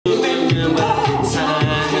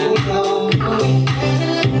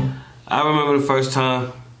I remember the first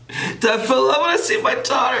time that I fell in love when I seen my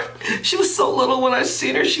daughter. She was so little when I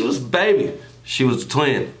seen her. She was a baby. She was a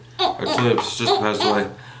twin. Her twin sister passed away.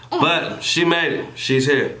 But she made it. She's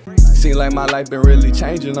here. Seem like my life been really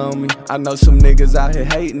changing on me. I know some niggas out here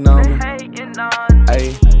hating on me.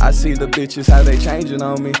 Ay, I see the bitches how they changing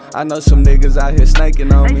on me. I know some niggas out here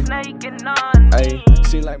snaking on me. Ay,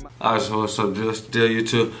 seem like my... Alright, so what's up, still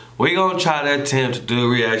YouTube? We gonna try to attempt to do a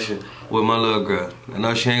reaction with my little girl. I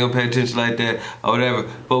know she ain't gonna pay attention like that or whatever,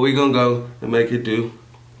 but we gonna go and make it do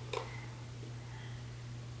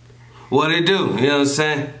what it do, you know what I'm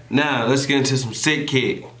saying? Now, let's get into some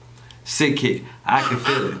Sickick. Sickick, I can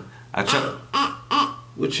feel it. I try.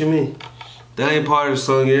 What you mean? That ain't part of the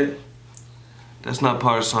song yet. That's not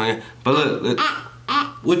part of the song yet. But look,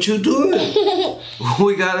 what you doing?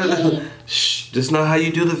 We gotta, shh, this is not how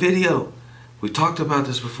you do the video. We talked about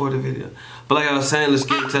this before the video. But like I was saying, let's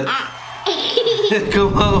get into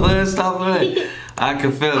come on, man, stop playing. I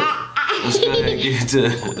can feel it. Let's go ahead and get into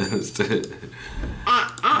it.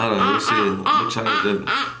 Hold on, let me see. I'm gonna try to do it.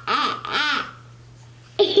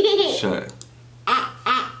 Shut it.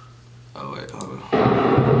 Oh wait, hold on.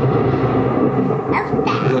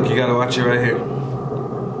 Look, you gotta watch it right here.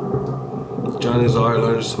 Johnny's already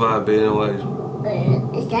learned to survive being away.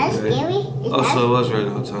 Is that scary? Oh, so it was right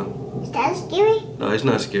the whole time. Is that scary? No, he's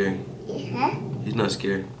not scary. Huh? He's not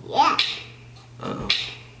scary. Yeah. Uh-oh.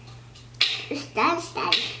 Is that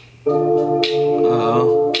scary?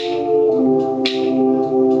 Uh-oh.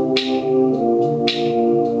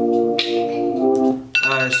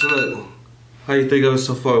 Alright, so look. How you think of it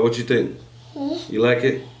so far? What you think? You like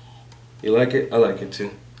it? You like it? I like it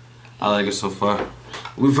too. I like it so far.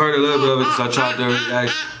 We've heard a little bit of it because I tried to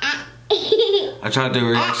reaction. I tried to do a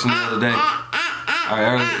reaction the other day. Alright,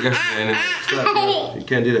 earlier yesterday. Stop, bro. You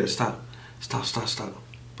can't do that. Stop. Stop, stop, stop.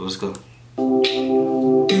 But let's go.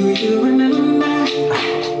 Do you remember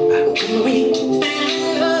when we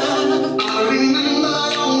fell? I remember,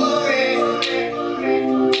 don't worry.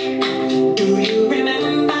 Do you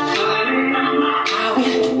remember how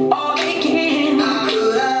it all began? How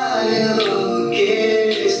could I ever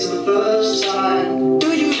guess the first time? Do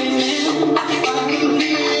you remember? I can feel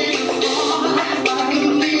it.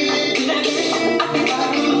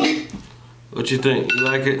 What you think? You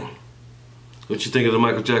like it? What you think of the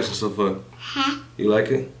Michael Jackson so far? Huh? You like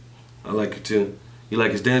it? I like it too. You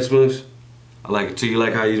like his dance moves? I like it too. You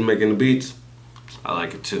like how he's making the beats? I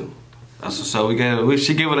like it too. That's what's up. We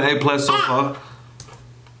should give it an A+ so far.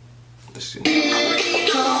 Let's see.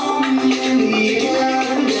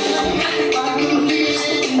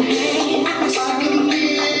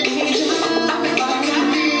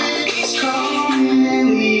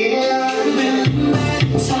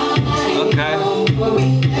 Okay.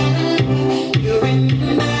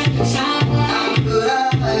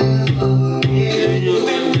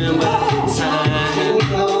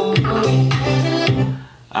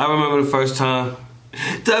 I remember the first time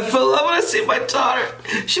that I fell in love when I seen my daughter.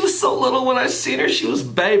 She was so little when I seen her. She was a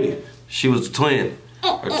baby. She was a twin.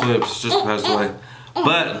 Her twin sister passed away.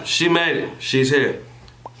 But she made it. She's here.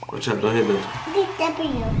 Watch out, don't hit me.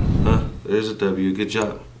 W. Huh? There's a W. Good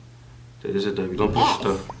job. There is a W. Don't push it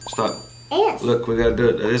though. Stop. S. Look, we gotta do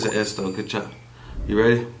it. That is an S though. Good job. You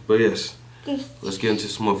ready? But yes. This. Let's get into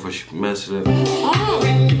some more before she messes it up.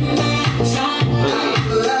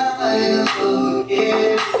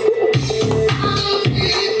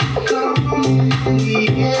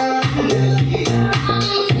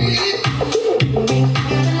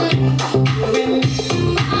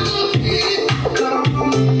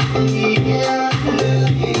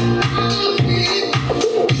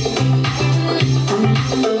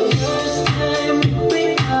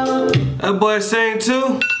 That boy sing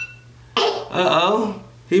too? Uh-oh.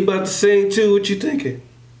 He about to sing too. What you thinking?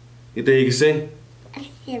 You think he can sing?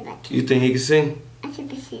 You think he can sing?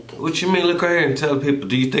 What you mean? Look right here and tell the people.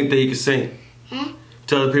 Do you think that he can sing? Huh?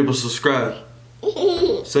 Tell the people subscribe.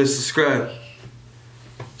 Say subscribe.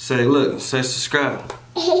 Say look. Say subscribe.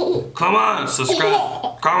 Come on,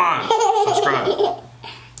 subscribe. Come on, subscribe.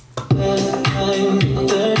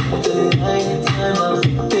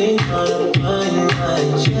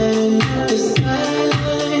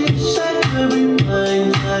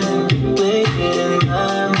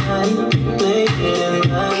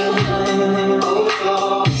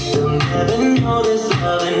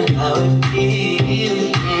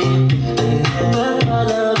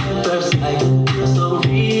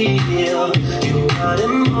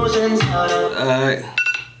 Alright.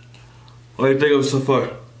 What do you think of it so far?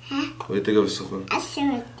 Huh? What do you think of it so far? I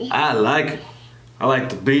I like it. I like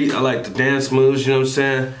the beat. I like the dance moves, you know what I'm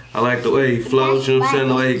saying? I like the way he flows, you know what I'm saying?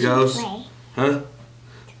 The way he goes. Huh?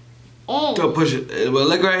 Go push it. Well,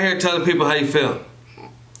 look right here. Tell the people how you feel.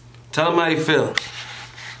 Tell them how you feel.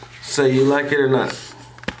 Say you like it or not.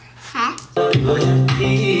 Huh? I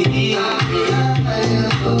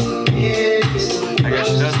guess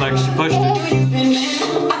she does like it. She pushed it.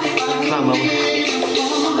 Come on, mama.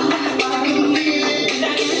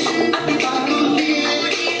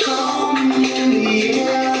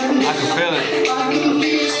 I can feel it.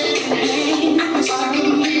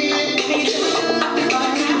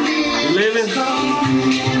 You leaving?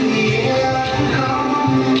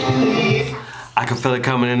 I can feel it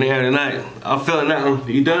coming in the air tonight. I'm feeling that one.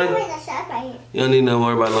 You done? You don't need no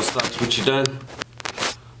more about no stops. What you done?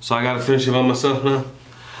 So I gotta finish it by myself now?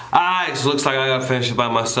 Alright, so looks like I gotta finish it by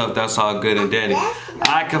myself. That's all good and dandy.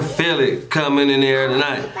 I can feel it coming in the air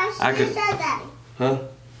tonight. I can. Huh?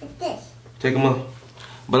 Take them off.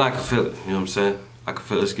 But I can feel it. You know what I'm saying? I can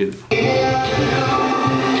feel it. Let's get it.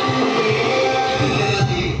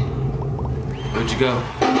 Where'd you go?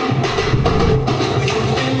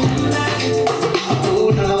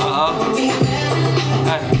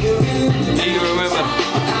 Hey, do you remember?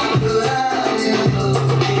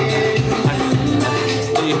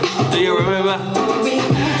 Do you remember?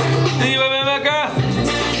 Do you remember, girl?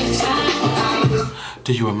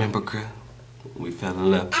 Do you remember, girl? We fell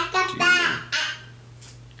in love.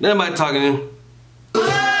 Nobody talking to him.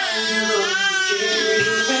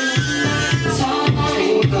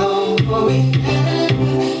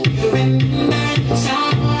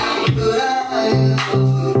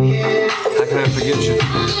 How can I forget you?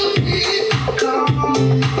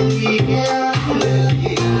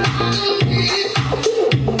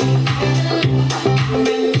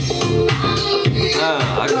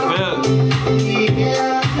 I can feel it.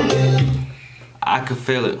 I can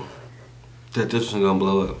feel it. That this one's gonna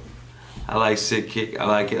blow up. I like Sickick. I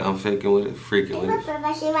like it. I'm faking with it, freaking with it.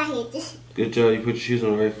 Good job. You put your shoes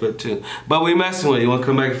on the right foot too. But we messing with it. You wanna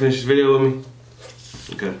come back and finish this video with me?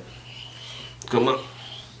 Okay. Come on.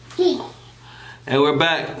 And we're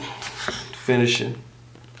back. Finishing.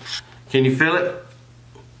 Can you feel it?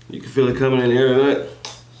 You can feel it coming in the air tonight.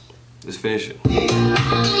 Let's finish it.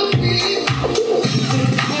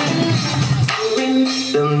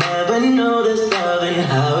 They'll never know this love and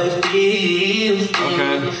how it feels.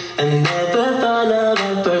 Okay. And never thought love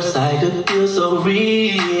at first I could feel so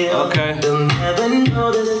real. Okay. They'll never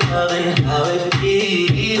know this love and how it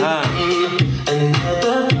feels. And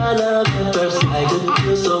never thought love at first I could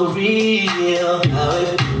feel so real. How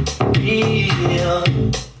it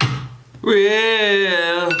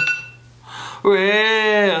real.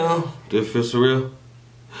 Real. Does it feel so real?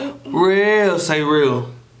 Real. Say real.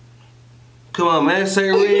 Come on, man. Say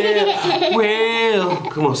real. Real.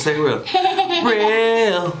 Come on, say real.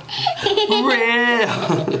 Real. Real.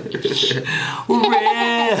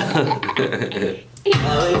 Real.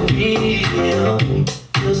 How it real.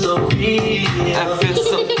 Feel so real. I feel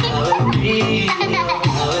so how it real.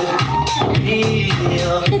 How it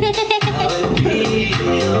real. How it real.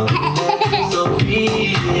 So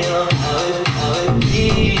real. How it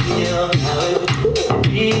real. How it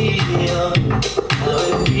real. How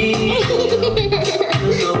it real.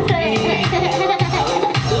 So real.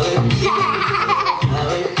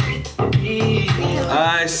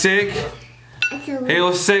 Alright, Sick. He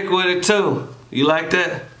was sick with it too. You like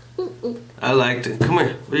that? I liked it. Come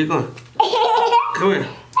here. Where you going? Come here.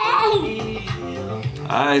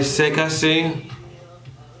 Alright, Sick, I see you.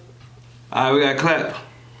 Alright, we gotta clap.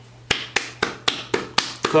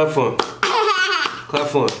 Clap for him. Clap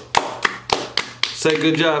for him. Say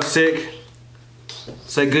good job, Sick.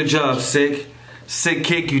 Say good job, Sick.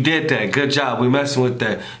 Sickick, you did that. Good job. We messing with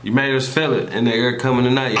that. You made us feel it in the air coming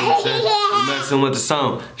tonight. You know what I'm saying? We messing with the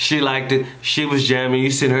song. She liked it. She was jamming.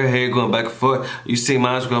 You seen her hair going back and forth. You see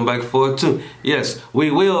mine going back and forth too. Yes,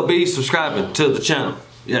 we will be subscribing to the channel.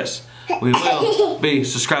 Yes, we will be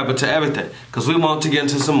subscribing to everything because we want to get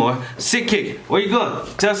into some more Sickick. Where you going?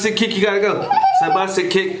 Tell Sickick you gotta go. Say bye,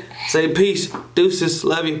 Sickick. Say peace. Deuces.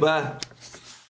 Love you. Bye.